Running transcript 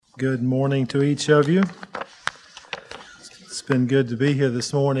Good morning to each of you. It's been good to be here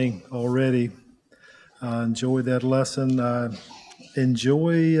this morning already. I enjoyed that lesson. I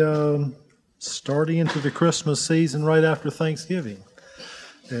enjoy starting into the Christmas season right after Thanksgiving.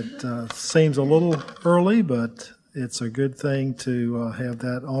 It seems a little early, but it's a good thing to have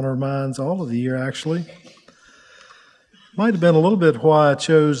that on our minds all of the year, actually. Might have been a little bit why I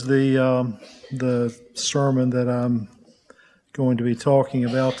chose the sermon that I'm going to be talking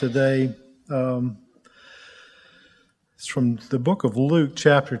about today. It's from the book of Luke,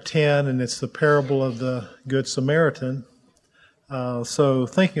 chapter 10, and it's the parable of the Good Samaritan. So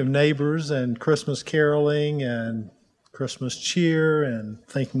thinking of neighbors and Christmas caroling and Christmas cheer and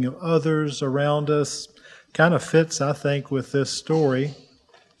thinking of others around us kind of fits, I think, with this story.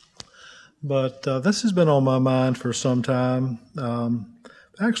 But this has been on my mind for some time. I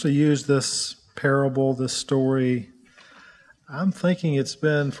actually used this parable, this story. I'm thinking it's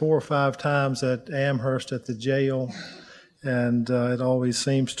been 4 or 5 times at Amherst at the jail, and it always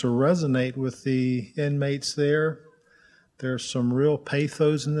seems to resonate with the inmates there. There's some real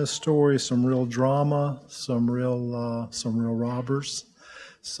pathos in this story, some real drama, some real robbers,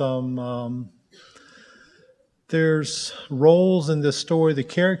 there's roles in this story, the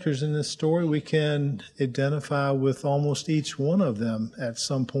characters in this story. We can identify with almost each one of them at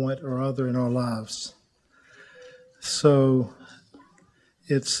some point or other in our lives. So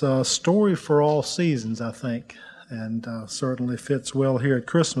it's a story for all seasons, I think, and certainly fits well here at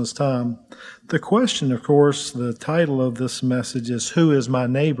Christmas time. The question, of course, the title of this message is, Who is my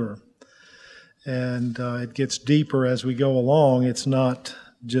neighbor? And it gets deeper as we go along. It's not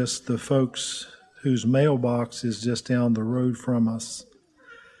just the folks whose mailbox is just down the road from us.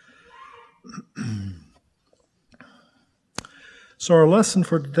 So our lesson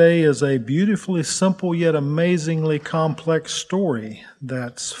for today is a beautifully simple yet amazingly complex story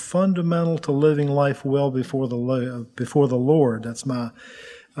that's fundamental to living life well before the Lord. That's my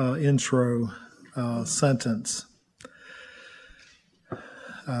intro sentence.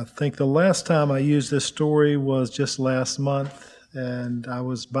 I think the last time I used this story was just last month, and I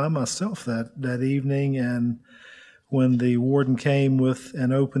was by myself that evening, and when the warden came with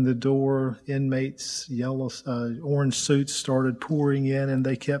and opened the door, inmates, orange suits started pouring in, and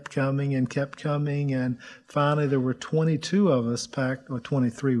they kept coming, and finally there were 22 of us packed, or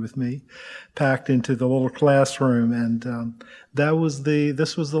 23 with me, packed into the little classroom, and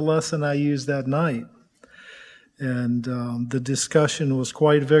this was the lesson I used that night, and the discussion was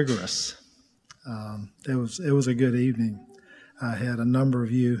quite vigorous. It was a good evening. I had a number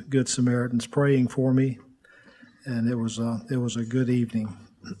of you Good Samaritans praying for me, and it was a good evening.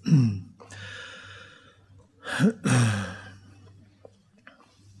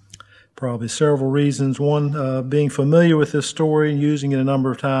 Probably several reasons. One, being familiar with this story and using it a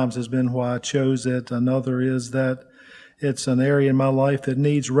number of times has been why I chose it. Another is that it's an area in my life that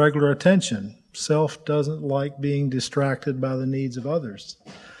needs regular attention. Self doesn't like being distracted by the needs of others.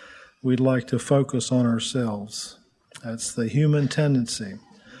 We'd like to focus on ourselves. That's the human tendency.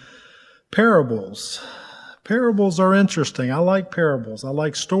 Parables. Parables are interesting. I like parables. I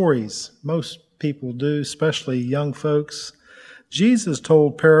like stories. Most people do, especially young folks. Jesus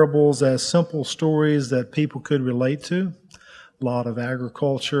told parables as simple stories that people could relate to. A lot of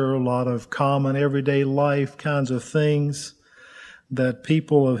agriculture, a lot of common everyday life kinds of things that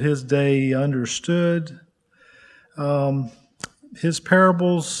people of his day understood. His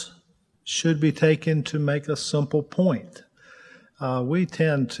parables should be taken to make a simple point. We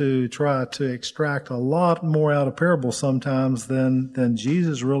tend to try to extract a lot more out of parables sometimes than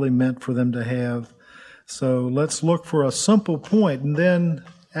Jesus really meant for them to have. So let's look for a simple point, and then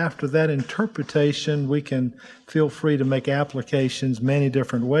after that interpretation, we can feel free to make applications many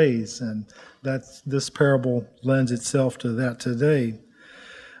different ways, and this parable lends itself to that today.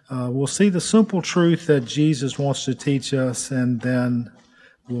 We'll see the simple truth that Jesus wants to teach us, and then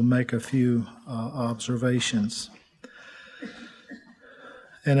we'll make a few observations.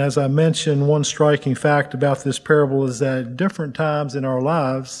 And as I mentioned, one striking fact about this parable is that at different times in our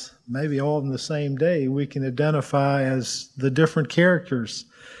lives, maybe all in the same day, we can identify as the different characters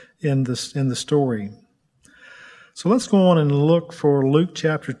in the story. So let's go on and look for Luke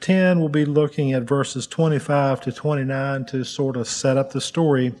chapter 10. We'll be looking at verses 25 to 29 to sort of set up the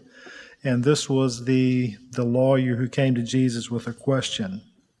story. And this was the lawyer who came to Jesus with a question.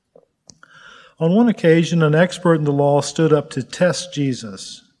 On one occasion, an expert in the law stood up to test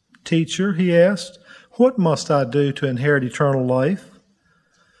Jesus. "Teacher," he asked, "what must I do to inherit eternal life?"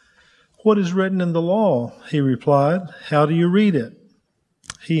 "What is written in the law?" he replied. "How do you read it?"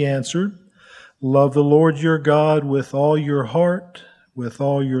 He answered, "Love the Lord your God with all your heart, with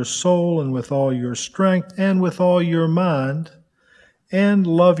all your soul and with all your strength and with all your mind, and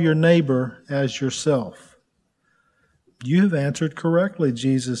love your neighbor as yourself." "You have answered correctly,"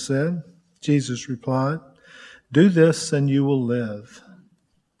 Jesus said. Jesus replied, "Do this and you will live."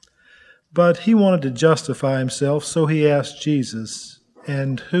 But he wanted to justify himself, so he asked Jesus,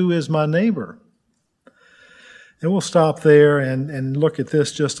 "And who is my neighbor?" And we'll stop there and look at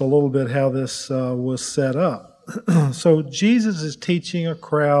this just a little bit, how this was set up. So Jesus is teaching a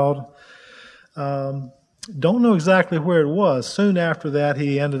crowd. Don't know exactly where it was. Soon after that,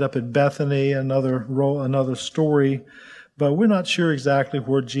 he ended up at Bethany, another story. But we're not sure exactly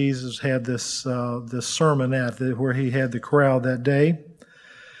where Jesus had this sermon at, where he had the crowd that day.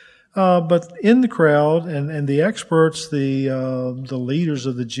 But in the crowd, and the experts, the leaders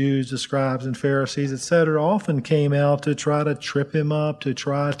of the Jews, the scribes and Pharisees, etc., often came out to try to trip him up, to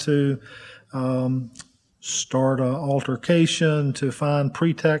try to start an altercation, to find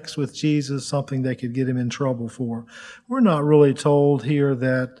pretext with Jesus, something they could get him in trouble for. We're not really told here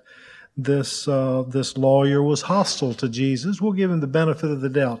that this lawyer was hostile to Jesus. We'll give him the benefit of the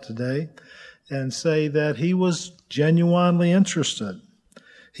doubt today and say that he was genuinely interested.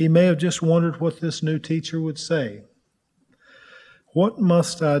 He may have just wondered what this new teacher would say. What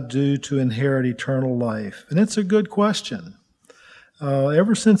must I do to inherit eternal life? And it's a good question.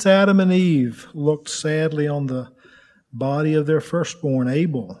 Ever since Adam and Eve looked sadly on the body of their firstborn,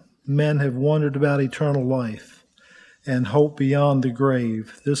 Abel, men have wondered about eternal life and hope beyond the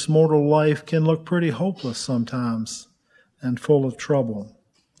grave. This mortal life can look pretty hopeless sometimes and full of trouble.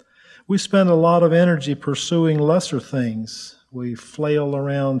 We spend a lot of energy pursuing lesser things. We flail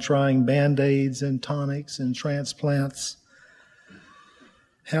around trying Band-Aids and tonics and transplants.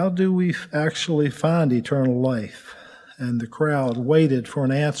 How do we actually find eternal life? And the crowd waited for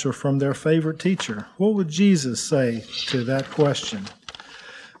an answer from their favorite teacher. What would Jesus say to that question?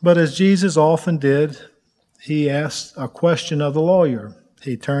 But as Jesus often did, he asked a question of the lawyer.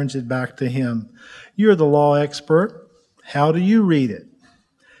 He turns it back to him. You're the law expert. How do you read it?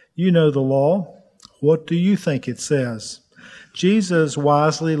 You know the law. What do you think it says? Jesus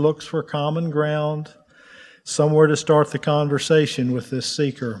wisely looks for common ground, somewhere to start the conversation with this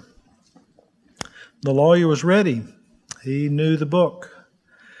seeker. The lawyer was ready. He knew the book,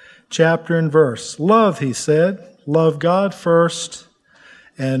 chapter and verse. Love, he said. Love God first,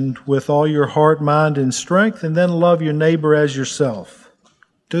 and with all your heart, mind, and strength, and then love your neighbor as yourself.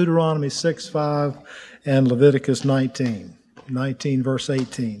 Deuteronomy 6:5 and Leviticus 19 verse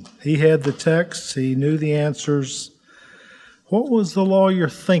 18. He had the texts. He knew the answers. What was the lawyer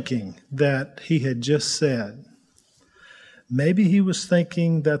thinking that he had just said? Maybe he was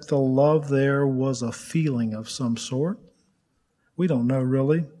thinking that the love there was a feeling of some sort. We don't know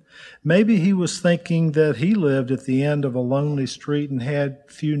really. Maybe he was thinking that he lived at the end of a lonely street and had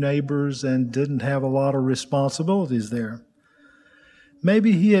few neighbors and didn't have a lot of responsibilities there.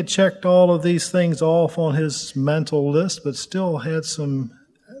 Maybe he had checked all of these things off on his mental list, but still had some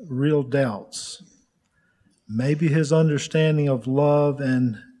real doubts. Maybe his understanding of love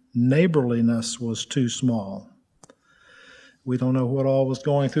and neighborliness was too small. We don't know what all was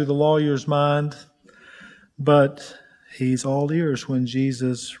going through the lawyer's mind, but he's all ears when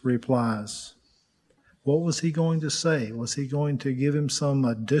Jesus replies. What was he going to say? Was he going to give him some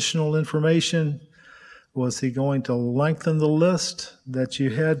additional information? Was he going to lengthen the list that you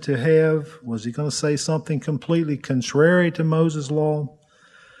had to have? Was he going to say something completely contrary to Moses' law?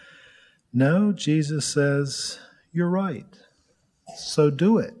 No, Jesus says, you're right. So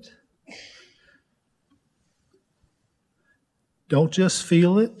do it. Don't just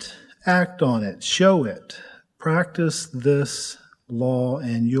feel it, act on it, show it. Practice this law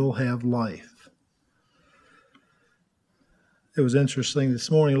and you'll have life. It was interesting this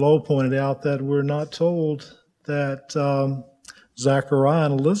morning, Lowell pointed out that we're not told that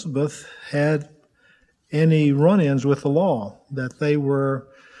Zachariah and Elizabeth had any run-ins with the law, that they were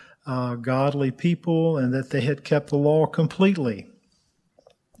godly people and that they had kept the law completely.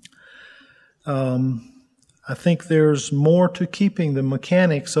 I think there's more to keeping the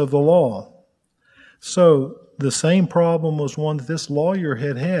mechanics of the law. So the same problem was one that this lawyer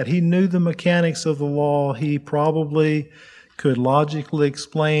had had. He knew the mechanics of the law. He probably could logically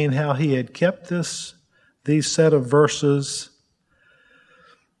explain how he had kept these set of verses.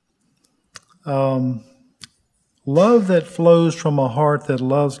 Love that flows from a heart that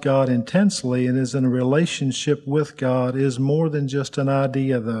loves God intensely and is in a relationship with God is more than just an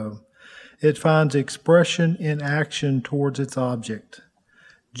idea, though. It finds expression in action towards its object.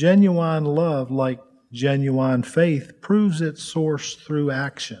 Genuine love, like genuine faith, proves its source through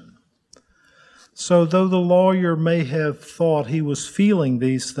action. So though the lawyer may have thought he was feeling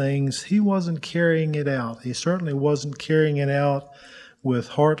these things, he wasn't carrying it out. He certainly wasn't carrying it out with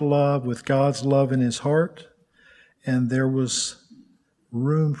heart love, with God's love in his heart. And there was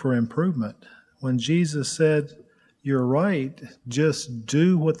room for improvement. When Jesus said, "You're right, just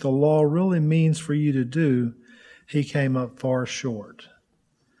do what the law really means for you to do," he came up far short.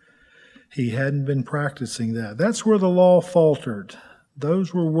 He hadn't been practicing that. That's where the law faltered.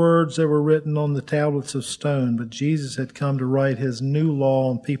 Those were words that were written on the tablets of stone, but Jesus had come to write his new law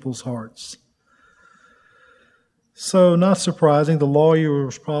on people's hearts. So, not surprising, the lawyer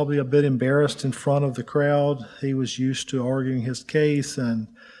was probably a bit embarrassed in front of the crowd. He was used to arguing his case and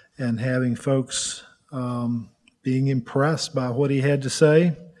having folks being impressed by what he had to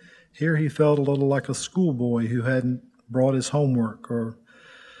say. Here he felt a little like a schoolboy who hadn't brought his homework or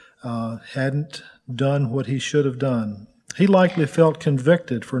hadn't done what he should have done. He likely felt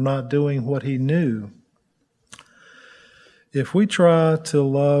convicted for not doing what he knew. If we try to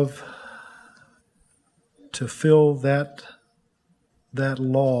love, to fill that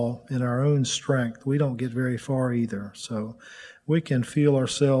law in our own strength, we don't get very far either. So we can feel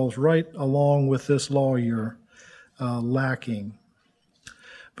ourselves right along with this lawyer lacking.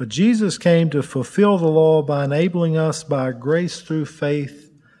 But Jesus came to fulfill the law by enabling us by grace through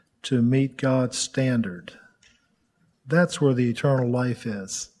faith to meet God's standard. That's where the eternal life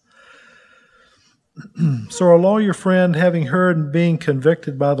is. So our lawyer friend, having heard and being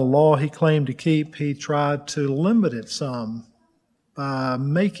convicted by the law he claimed to keep, he tried to limit it some by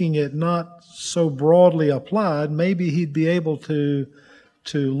making it not so broadly applied. Maybe he'd be able to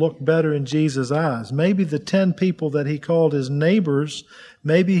look better in Jesus' eyes. Maybe the 10 people that he called his neighbors,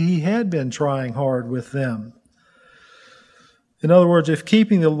 maybe he had been trying hard with them. In other words, if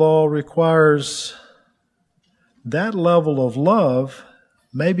keeping the law requires that level of love,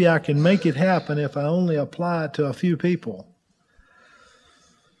 maybe I can make it happen if I only apply it to a few people.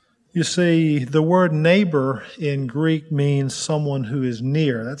 You see, the word neighbor in Greek means someone who is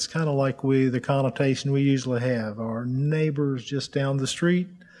near. That's kind of like the connotation we usually have. Our neighbors just down the street,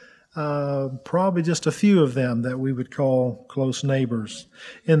 probably just a few of them that we would call close neighbors.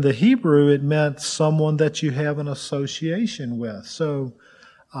 In the Hebrew, it meant someone that you have an association with. So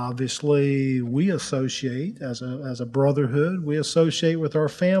obviously, we associate as a brotherhood. We associate with our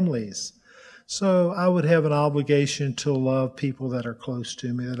families. So I would have an obligation to love people that are close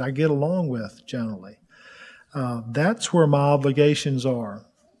to me, that I get along with generally. That's where my obligations are.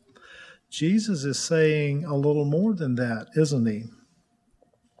 Jesus is saying a little more than that, isn't he?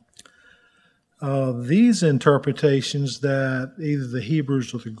 These interpretations that either the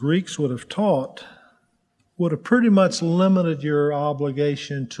Hebrews or the Greeks would have taught would have pretty much limited your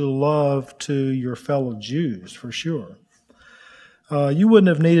obligation to love to your fellow Jews, for sure. You wouldn't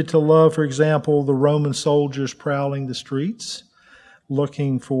have needed to love, for example, the Roman soldiers prowling the streets,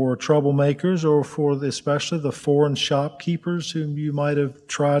 looking for troublemakers, or for especially the foreign shopkeepers whom you might have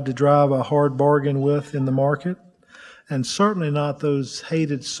tried to drive a hard bargain with in the market, and certainly not those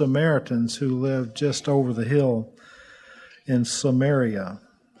hated Samaritans who lived just over the hill in Samaria.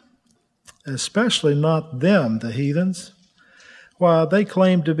 Especially not them, the heathens. While they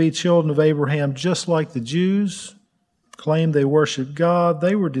claimed to be children of Abraham just like the Jews, claimed they worshiped God,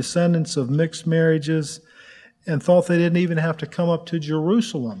 they were descendants of mixed marriages and thought they didn't even have to come up to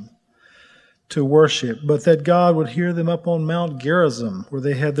Jerusalem to worship, but that God would hear them up on Mount Gerizim, where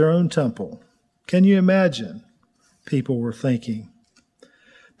they had their own temple. Can you imagine? People were thinking.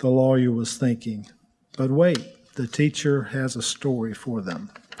 The lawyer was thinking. But wait, the teacher has a story for them.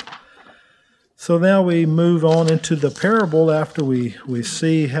 So now we move on into the parable after we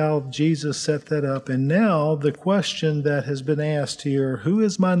see how Jesus set that up. And now the question that has been asked here, who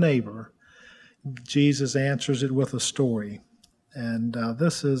is my neighbor? Jesus answers it with a story. And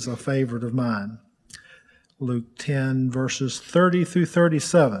this is a favorite of mine. Luke 10, verses 30 through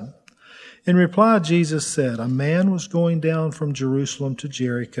 37. In reply, Jesus said, "A man was going down from Jerusalem to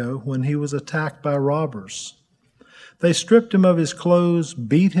Jericho when he was attacked by robbers. They stripped him of his clothes,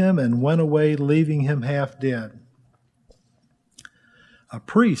 beat him, and went away, leaving him half dead. A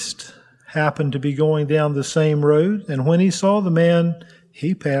priest happened to be going down the same road, and when he saw the man,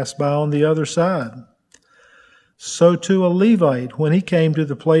 he passed by on the other side. So too a Levite, when he came to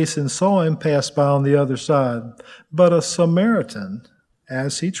the place and saw him, passed by on the other side. But a Samaritan,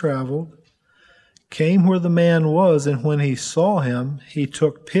 as he traveled, came where the man was, and when he saw him, he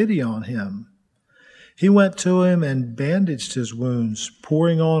took pity on him. He went to him and bandaged his wounds,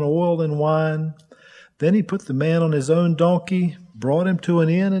 pouring on oil and wine. Then he put the man on his own donkey, brought him to an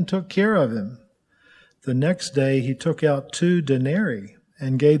inn, and took care of him. The next day he took out 2 denarii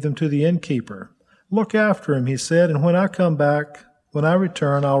and gave them to the innkeeper. Look after him, he said, and when I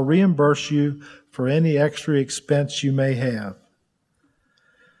return, I'll reimburse you for any extra expense you may have.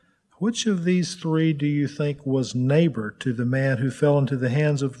 Which of these three do you think was neighbor to the man who fell into the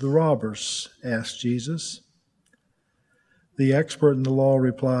hands of the robbers? Asked Jesus. The expert in the law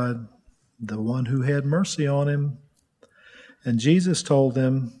replied, the one who had mercy on him. And Jesus told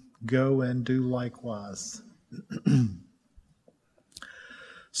them, go and do likewise.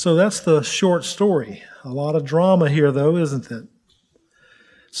 So that's the short story. A lot of drama here, though, isn't it?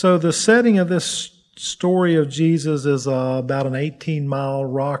 So the setting of this story of Jesus is about an 18-mile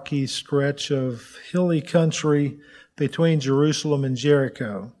rocky stretch of hilly country between Jerusalem and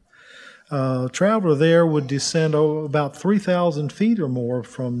Jericho. A traveler there would descend about 3,000 feet or more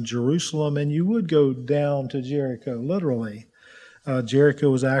from Jerusalem, and you would go down to Jericho, literally. Jericho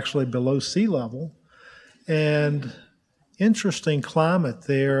was actually below sea level, and interesting climate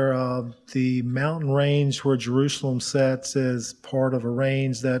there. The mountain range where Jerusalem sits is part of a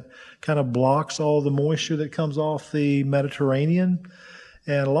range that kind of blocks all the moisture that comes off the Mediterranean.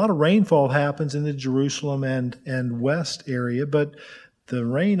 And a lot of rainfall happens in the Jerusalem and west area, but the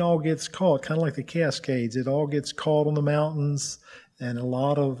rain all gets caught, kind of like the Cascades. It all gets caught on the mountains, and a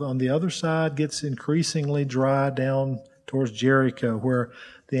lot of, on the other side, gets increasingly dry down towards Jericho, where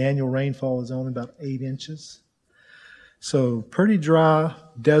the annual rainfall is only about 8 inches. So pretty dry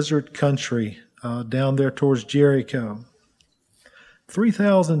desert country down there towards Jericho.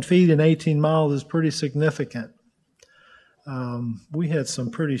 3,000 feet in 18 miles is pretty significant. We had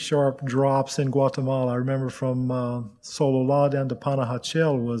some pretty sharp drops in Guatemala. I remember from Sololá down to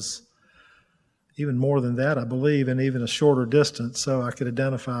Panajachel was even more than that, I believe, and even a shorter distance. So I could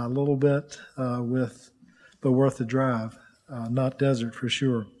identify a little bit but worth the drive. Not desert for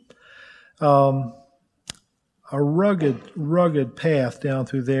sure. A rugged path down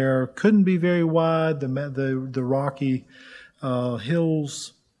through there. Couldn't be very wide. The rocky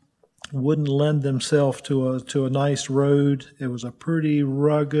hills wouldn't lend themselves to a nice road. It was a pretty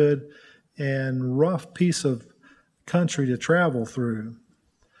rugged and rough piece of country to travel through.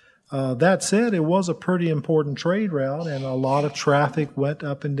 That said, it was a pretty important trade route, and a lot of traffic went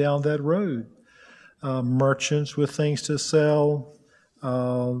up and down that road. Merchants with things to sell,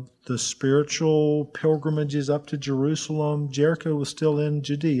 the spiritual pilgrimages up to Jerusalem. Jericho was still in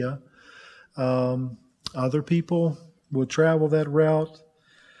Judea. Other people would travel that route.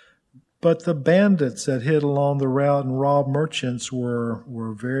 But the bandits that hid along the route and robbed merchants were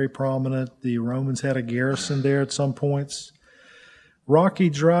very prominent. The Romans had a garrison there at some points.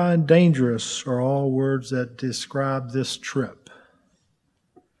 Rocky, dry, and dangerous are all words that describe this trip.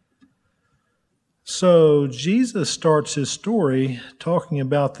 So Jesus starts his story talking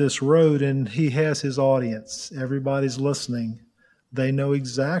about this road, and he has his audience. Everybody's listening. They know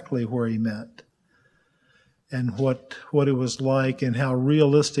exactly where he meant and what it was like and how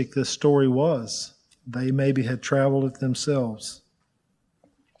realistic this story was. They maybe had traveled it themselves.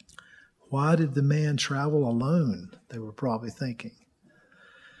 Why did the man travel alone? They were probably thinking.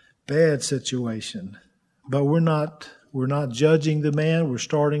 Bad situation. But we're not judging the man. We're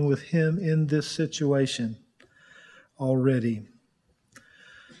starting with him in this situation already.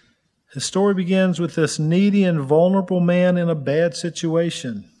 His story begins with this needy and vulnerable man in a bad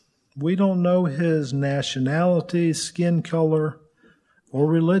situation. We don't know his nationality, skin color, or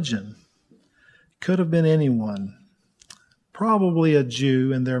religion. Could have been anyone. Probably a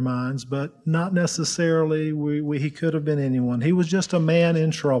Jew in their minds, but not necessarily. He could have been anyone. He was just a man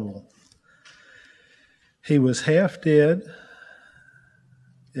in trouble. He was half dead.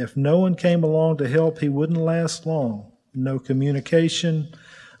 If no one came along to help, he wouldn't last long. No communication,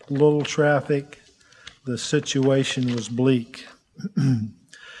 little traffic. The situation was bleak.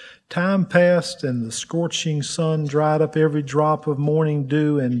 Time passed, and the scorching sun dried up every drop of morning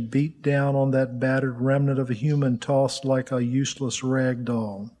dew and beat down on that battered remnant of a human tossed like a useless rag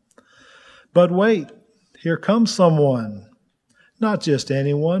doll. But wait, here comes someone. Not just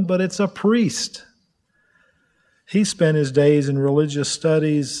anyone, but it's a priest. He spent his days in religious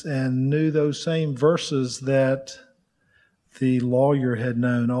studies and knew those same verses that the lawyer had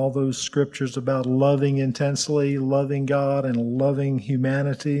known, all those scriptures about loving intensely, loving God and loving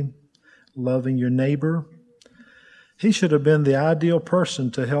humanity, loving your neighbor. He should have been the ideal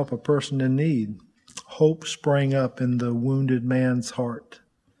person to help a person in need. Hope sprang up in the wounded man's heart.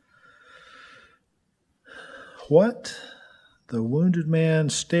 What? The wounded man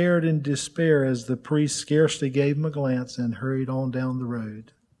stared in despair as the priest scarcely gave him a glance and hurried on down the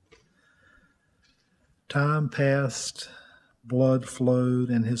road. Time passed, blood flowed,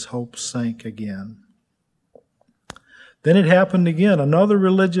 and his hope sank again. Then it happened again. Another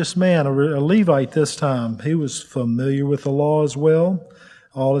religious man, a Levite this time. He was familiar with the law as well,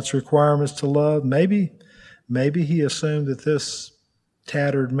 all its requirements to love. Maybe he assumed that this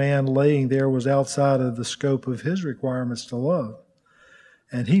tattered man laying there was outside of the scope of his requirements to love,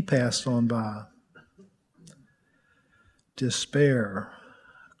 and he passed on by. Despair,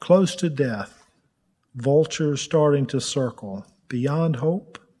 close to death, vultures starting to circle, beyond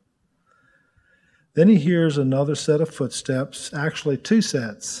hope. Then he hears another set of footsteps, actually two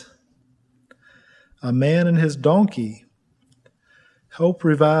sets. A man and his donkey. Hope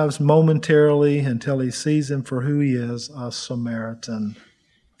revives momentarily until he sees him for who he is, a Samaritan.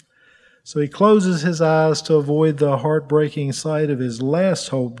 So he closes his eyes to avoid the heartbreaking sight of his last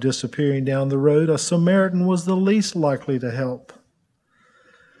hope disappearing down the road. A Samaritan was the least likely to help.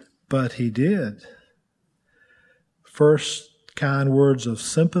 But he did. First, kind words of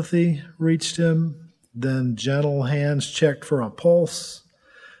sympathy reached him, then gentle hands checked for a pulse.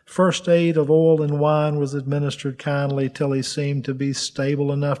 First aid of oil and wine was administered kindly till he seemed to be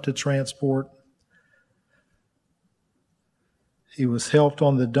stable enough to transport. He was helped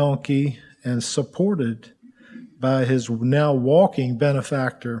on the donkey and supported by his now walking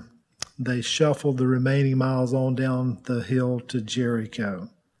benefactor. They shuffled the remaining miles on down the hill to Jericho.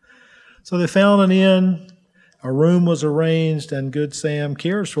 So they found an inn. A room was arranged, and good Sam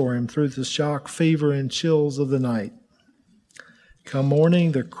cares for him through the shock, fever, and chills of the night. Come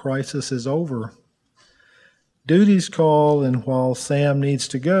morning, the crisis is over. Duties call, and while Sam needs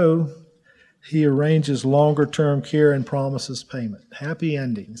to go, he arranges longer-term care and promises payment. Happy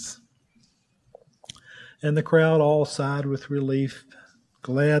endings. And the crowd all sighed with relief,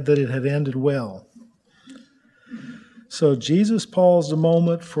 glad that it had ended well. So Jesus paused a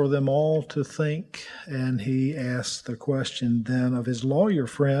moment for them all to think, and he asked the question then of his lawyer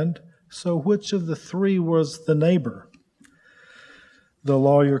friend, so which of the three was the neighbor? The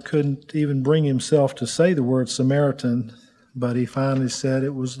lawyer couldn't even bring himself to say the word Samaritan, but he finally said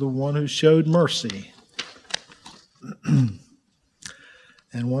it was the one who showed mercy.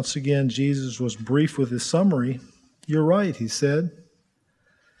 And once again, Jesus was brief with his summary. You're right, he said.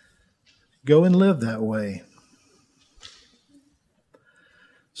 Go and live that way.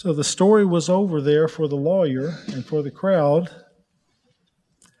 So the story was over there for the lawyer and for the crowd.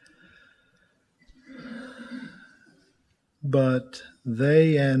 But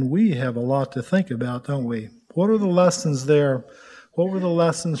they and we have a lot to think about, don't we? What are the lessons there? What were the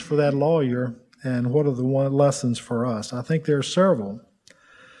lessons for that lawyer, and what are the lessons for us? I think there are several.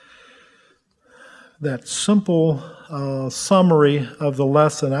 That simple summary of the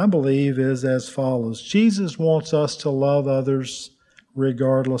lesson, I believe, is as follows. Jesus wants us to love others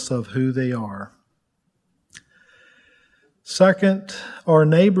regardless of who they are. Second, our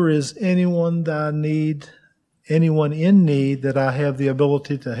neighbor is anyone in need that I have the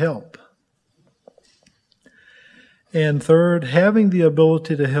ability to help. And third, having the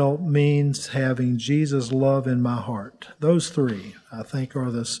ability to help means having Jesus' love in my heart. Those three, I think,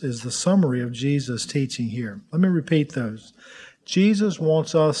 is the summary of Jesus' teaching here. Let me repeat those. Jesus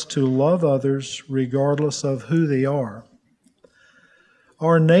wants us to love others regardless of who they are.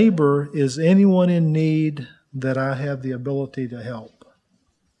 Our neighbor is anyone in need that I have the ability to help.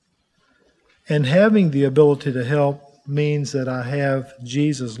 And having the ability to help means that I have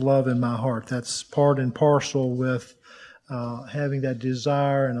Jesus' love in my heart. That's part and parcel with having that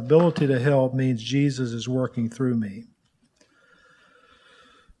desire and ability to help means Jesus is working through me.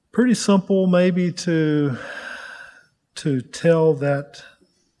 Pretty simple maybe to tell that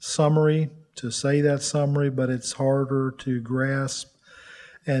summary, to say that summary, but it's harder to grasp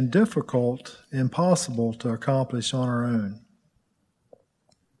and difficult, impossible to accomplish on our own.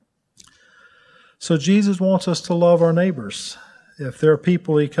 So Jesus wants us to love our neighbors. If there are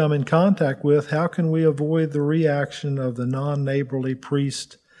people he come in contact with, how can we avoid the reaction of the non-neighborly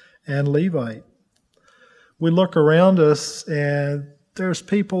priest and Levite? We look around us and there's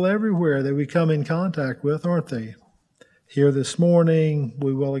people everywhere that we come in contact with, aren't they? Here this morning,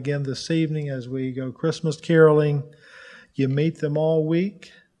 we will again this evening as we go Christmas caroling. You meet them all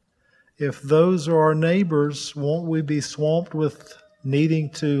week. If those are our neighbors, won't we be swamped with needing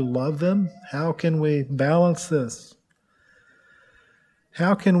to love them? How can we balance this?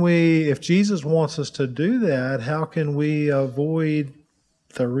 How can we, if Jesus wants us to do that, how can we avoid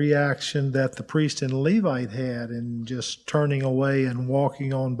the reaction that the priest and Levite had in just turning away and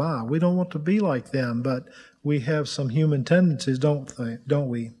walking on by? We don't want to be like them, but we have some human tendencies, don't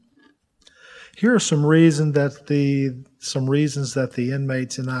we? Here are some reasons that the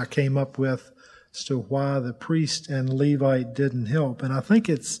inmates and I came up with as to why the priest and Levite didn't help. And I think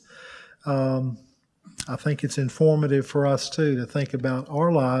it's I think it's informative for us too to think about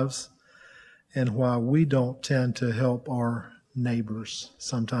our lives and why we don't tend to help our neighbors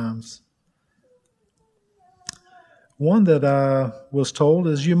sometimes. One that I was told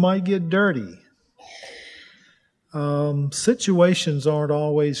is you might get dirty. Situations aren't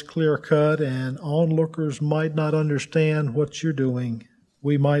always clear-cut, and onlookers might not understand what you're doing.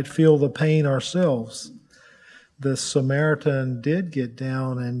 We might feel the pain ourselves. The Samaritan did get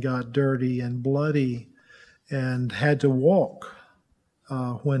down and got dirty and bloody and had to walk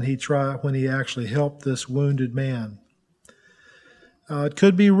when he actually helped this wounded man. It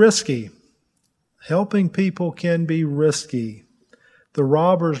could be risky. Helping people can be risky. The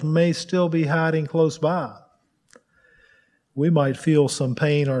robbers may still be hiding close by. We might feel some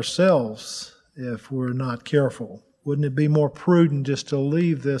pain ourselves if we're not careful. Wouldn't it be more prudent just to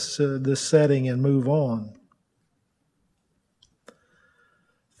leave this setting and move on?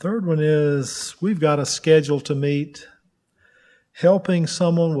 Third one is we've got a schedule to meet. Helping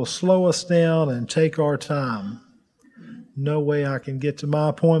someone will slow us down and take our time. No way I can get to my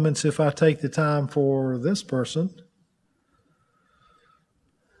appointments if I take the time for this person.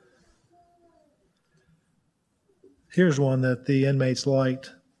 Here's one that the inmates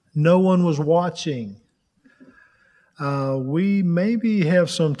liked. No one was watching. We maybe have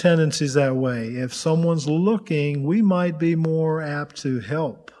some tendencies that way. If someone's looking, we might be more apt to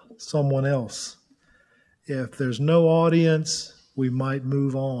help someone else. If there's no audience, we might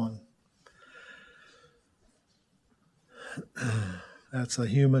move on. That's a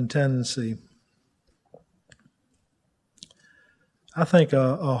human tendency. I think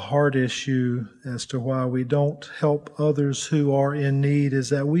a hard issue as to why we don't help others who are in need is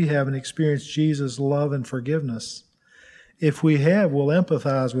that we haven't experienced Jesus' love and forgiveness. If we have, we'll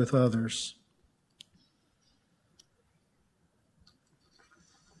empathize with others.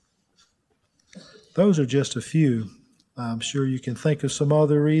 Those are just a few. I'm sure you can think of some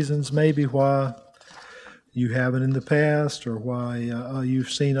other reasons maybe why you haven't in the past or why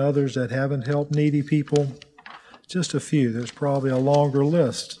you've seen others that haven't helped needy people. Just a few. There's probably a longer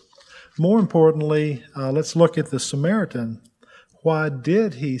list. More importantly, let's look at the Samaritan. Why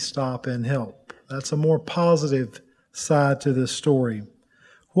did he stop and help? That's a more positive side to this story.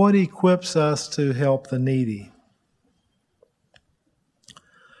 What equips us to help the needy? I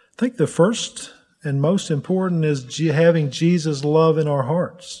think the first and most important is having Jesus' love in our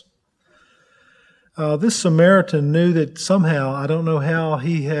hearts. This Samaritan knew that somehow, I don't know how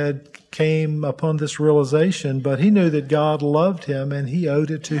he had came upon this realization, but he knew that God loved him and he owed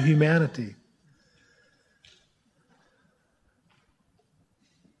it to humanity.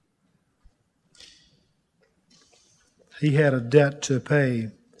 He had a debt to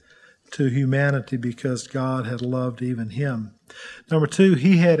pay to humanity because God had loved even him. Number two,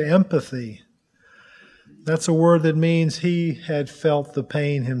 he had empathy. That's a word that means he had felt the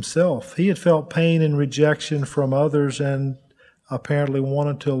pain himself. He had felt pain and rejection from others and apparently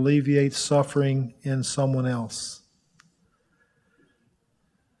wanted to alleviate suffering in someone else.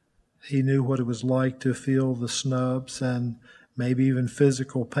 He knew what it was like to feel the snubs and maybe even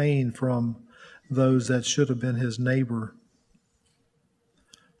physical pain from those that should have been his neighbor.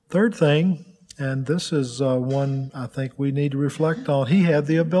 Third thing, and this is one I think we need to reflect on, he had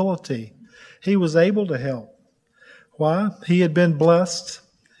the ability. He was able to help. Why? He had been blessed.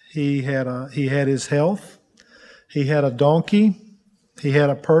 He had his health. He had a donkey. He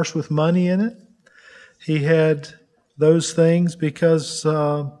had a purse with money in it. He had those things because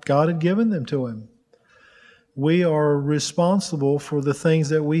God had given them to him. We are responsible for the things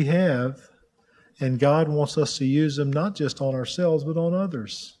that we have, and God wants us to use them not just on ourselves, but on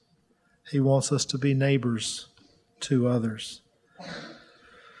others. He wants us to be neighbors to others.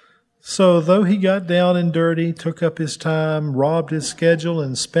 So though he got down and dirty, took up his time, robbed his schedule,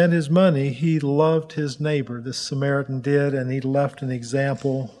 and spent his money, he loved his neighbor. This Samaritan did, and he left an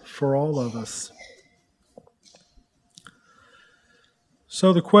example for all of us.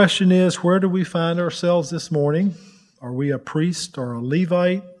 So the question is, where do we find ourselves this morning? Are we a priest or a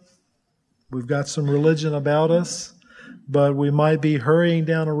Levite? We've got some religion about us, but we might be hurrying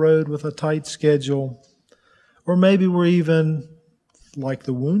down a road with a tight schedule. Or maybe we're even like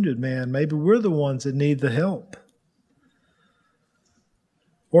the wounded man. Maybe we're the ones that need the help.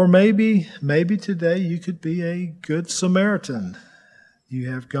 Or maybe today you could be a good Samaritan.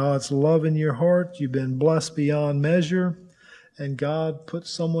 You have God's love in your heart. You've been blessed beyond measure. And God put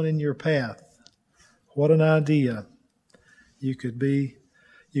someone in your path. What an idea. You could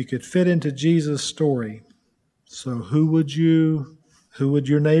fit into Jesus' story. So who would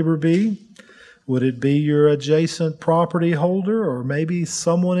your neighbor be? Would it be your adjacent property holder, or maybe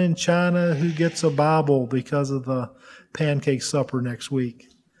someone in China who gets a Bible because of the pancake supper next week?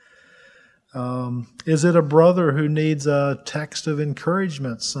 Is it a brother who needs a text of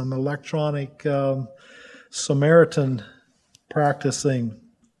encouragement, some electronic Samaritan practicing,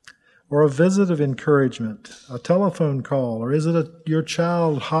 or a visit of encouragement, a telephone call? Or is it your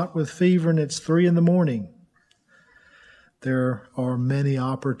child hot with fever and it's 3 a.m? There are many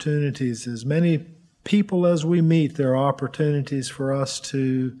opportunities. As many people as we meet, there are opportunities for us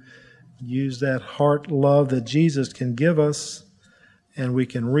to use that heart love that Jesus can give us, and we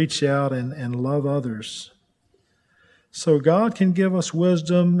can reach out and love others. So God can give us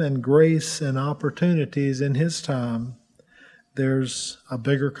wisdom and grace and opportunities in His time. There's a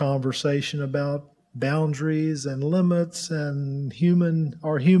bigger conversation about boundaries and limits and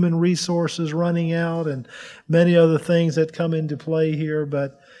our human resources running out and many other things that come into play here,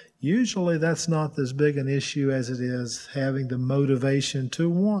 but usually that's not as big an issue as it is having the motivation to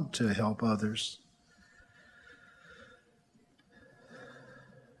want to help others.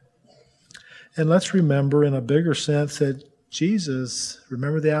 And let's remember in a bigger sense that Jesus,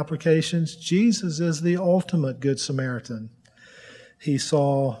 remember the applications? Jesus is the ultimate Good Samaritan. He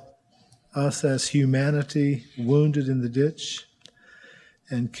saw us as humanity wounded in the ditch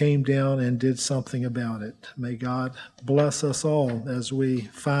and came down and did something about it. May God bless us all as we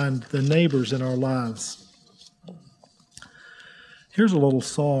find the neighbors in our lives. Here's a little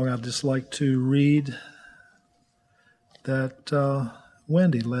song I'd just like to read that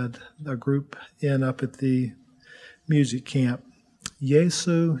Wendy led a group in up at the music camp.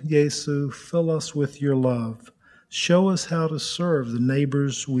 Yesu, Yesu, fill us with your love. Show us how to serve the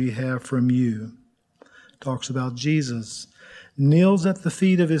neighbors we have from you. Talks about Jesus. Kneels at the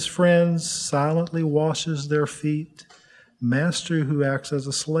feet of his friends, silently washes their feet. Master who acts as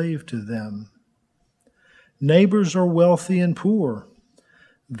a slave to them. Neighbors are wealthy and poor,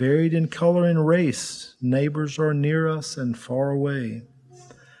 varied in color and race. Neighbors are near us and far away.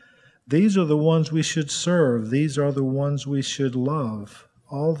 These are the ones we should serve. These are the ones we should love.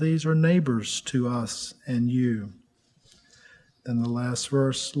 All these are neighbors to us and you. Then the last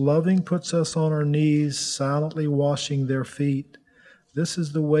verse, loving puts us on our knees, silently washing their feet. This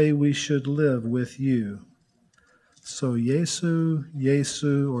is the way we should live with you. So Yesu,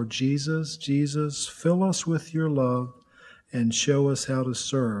 Yesu, or Jesus, Jesus, fill us with your love and show us how to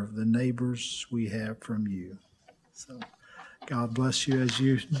serve the neighbors we have from you. So God bless you as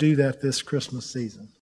you do that this Christmas season.